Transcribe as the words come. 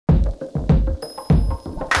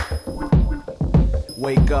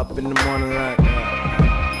Wake up in the morning like,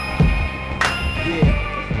 yeah.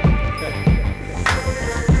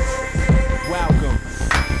 Welcome.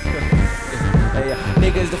 Hey,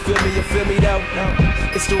 niggas that feel me though.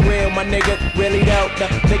 It's the real, my nigga, really though.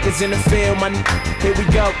 Niggas in the field, my here we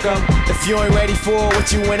go. If you ain't ready for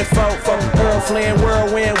what you in it for,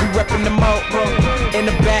 whirlwind, we reppin' the moat. In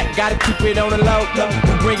the back, gotta keep it on the low.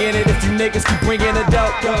 We bringin' it if you niggas keep bringin' the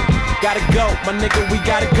dope. Gotta go, my nigga, we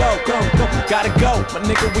gotta go. Gotta go, my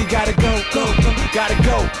nigga, we gotta go. Gotta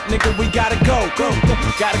go, nigga, we gotta go.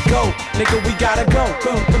 Gotta go, nigga, we gotta go.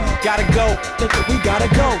 Gotta go, nigga, we gotta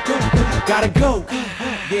go. Gotta go,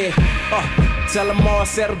 yeah. Tell them all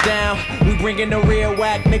settle down. We bringin' the real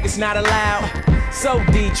whack, niggas not allowed. So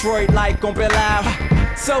Detroit like gon' be loud.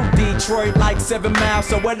 So Detroit like 7 miles.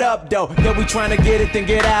 So what up though? Yeah, we tryna get it then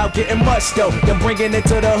get out. Getting much though. Then bringing it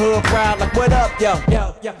to the hood proud. Like what up yo?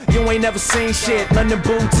 You ain't never seen shit. London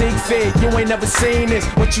boutique fit. You ain't never seen this.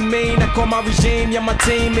 What you mean? I call my regime. Yeah, my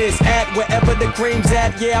team is at wherever the cream's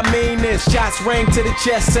at. Yeah, I mean this. Shots ring to the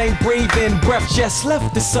chest. Ain't breathing. Breath just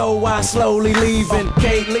left the soul. I slowly leaving.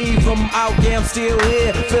 Can't leave them out. Yeah, I'm still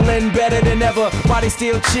here. Feeling better than ever. Why they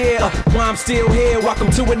still cheer? Why I'm still here.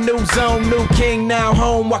 Welcome to a new zone. New king now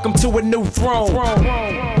home. Welcome to a new throne.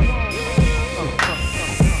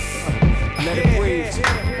 Let it breathe.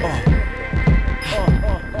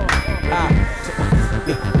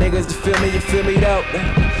 Niggas to feel me, you feel me though.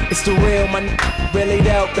 It's the real, man, really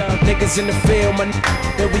though. Niggas in the field, man,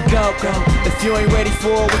 here we go. If you ain't ready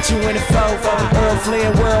for what you in it for,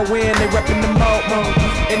 whirlwind, they reppin' the moat.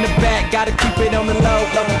 In the back, gotta keep it on the low.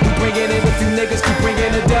 We bringin' it if you niggas keep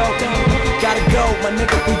bringin' the dope. Gotta go, my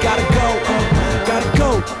nigga, we gotta go. Gotta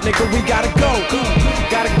go, nigga, we gotta go.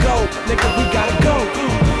 Gotta go, nigga, we gotta go.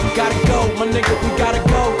 Gotta go, my nigga, we gotta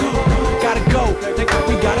go. Gotta go, nigga,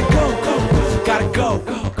 we gotta go. Gotta go.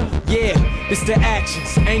 Yeah, it's the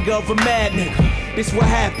actions, anger of a mad nigga. This what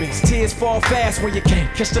happens, tears fall fast when you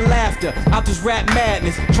can't catch the laughter. Out this rap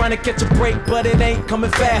madness, trying to catch a break, but it ain't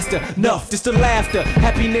coming faster. Nuff, this the laughter.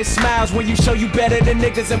 Happiness smiles when you show you better than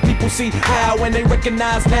niggas, and people see how when they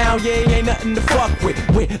recognize now. Yeah, ain't nothing to fuck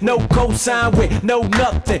with no cosign, with no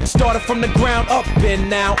nothing. Started from the ground up and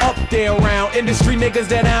now up there around industry niggas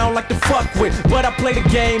that I don't like to fuck with. But I play the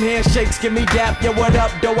game, handshakes give me dap. Yeah, what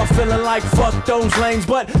up though? I feeling like fuck those lanes,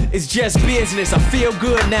 but it's just business. I feel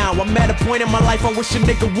good now. I'm at a point in my life I wish a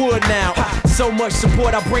nigga would now. So much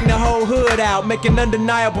support, I bring the whole hood out. Making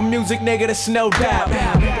undeniable music, nigga, that's no doubt.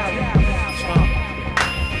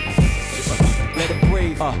 Let it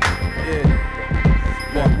breathe. Walk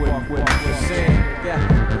with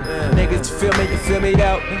niggas, you feel me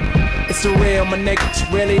though. It's the real, my nigga, it's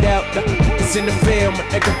really though. It's in the film, my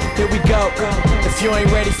nigga, here we go. If you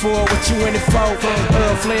ain't ready for what you in it for,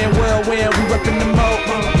 whirlwind, we reppin' the moat.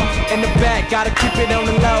 In the back, gotta keep it on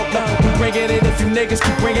the low. We bringin' it if you niggas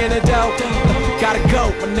keep bringin' it dope. Gotta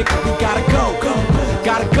go, my nigga, we gotta go.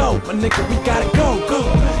 Gotta go, my nigga, we gotta go.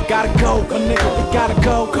 Gotta go, my nigga, we gotta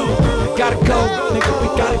go. Gotta go, nigga, we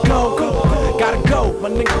gotta go. Gotta go, my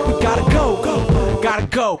nigga, we gotta go. Gotta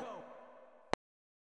go.